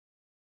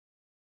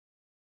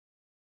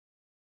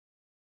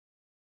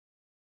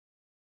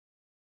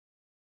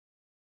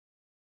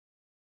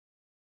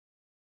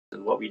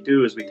And what we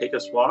do is we take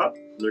a swab,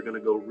 they're going to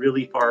go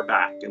really far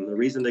back. And the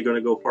reason they're going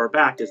to go far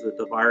back is that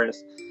the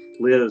virus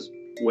lives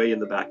way in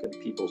the back of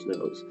people's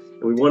nose.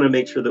 And we want to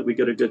make sure that we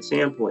get a good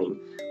sampling.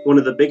 One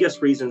of the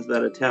biggest reasons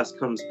that a test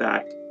comes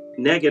back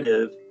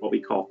negative, what we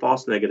call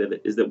false negative,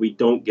 is that we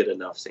don't get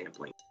enough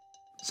sampling.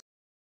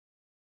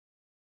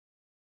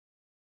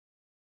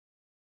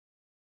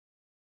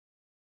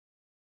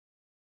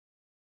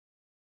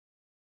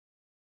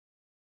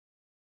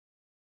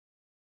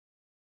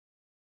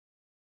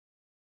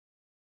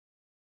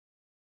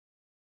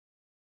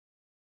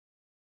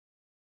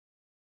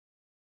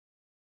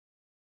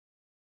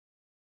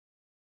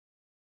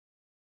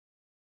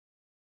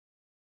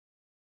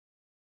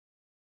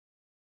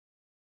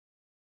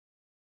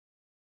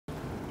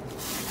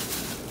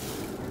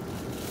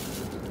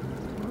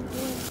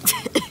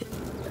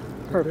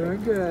 Perfect.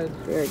 Doing good.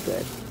 Very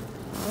good.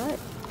 All right.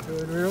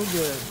 Doing real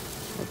good.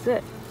 That's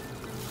it.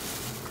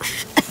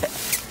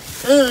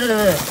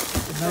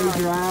 Made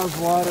your eyes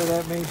water,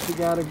 that means you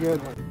got a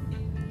good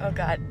one. Oh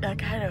God, that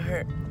kind of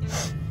hurt.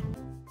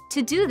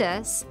 To do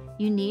this,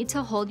 you need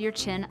to hold your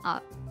chin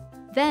up.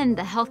 Then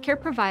the healthcare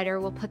provider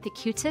will put the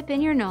Q-tip in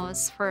your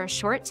nose for a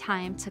short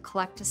time to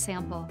collect a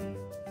sample.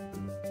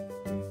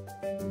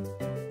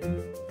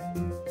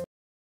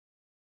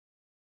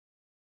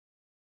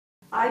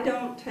 I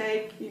don't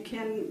take, you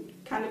can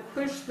kind of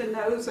push the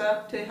nose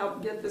up to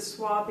help get the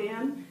swab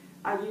in.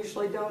 I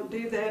usually don't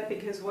do that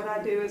because what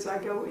I do is I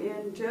go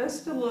in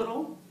just a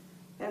little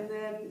and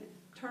then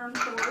turn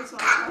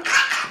horizontally.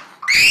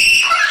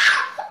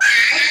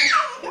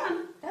 Okay,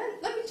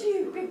 Look at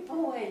you, big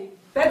boy.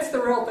 that's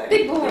the real thing.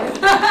 Big boy.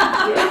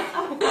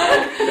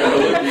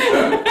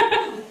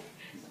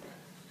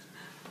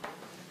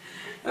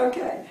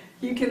 Okay,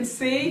 you can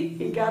see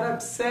he got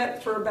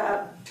upset for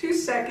about 2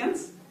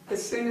 seconds.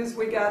 As soon as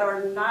we got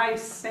our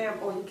nice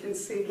sample, you can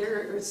see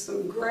there is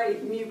some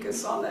great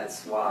mucus on that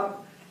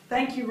swab.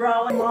 Thank you,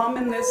 Raleigh. Mom,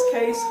 in this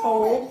case,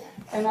 hold.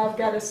 And I've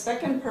got a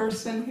second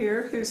person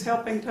here who's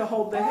helping to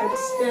hold the head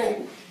steady.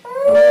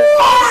 And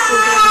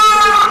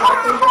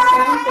exactly the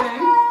same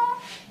thing.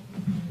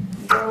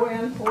 Go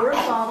in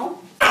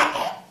horizontal.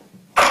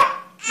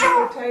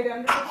 Rotate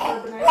under the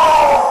turbinate.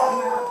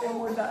 Come out, and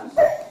we're done.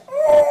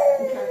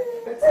 Okay,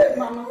 that's it,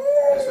 Mama.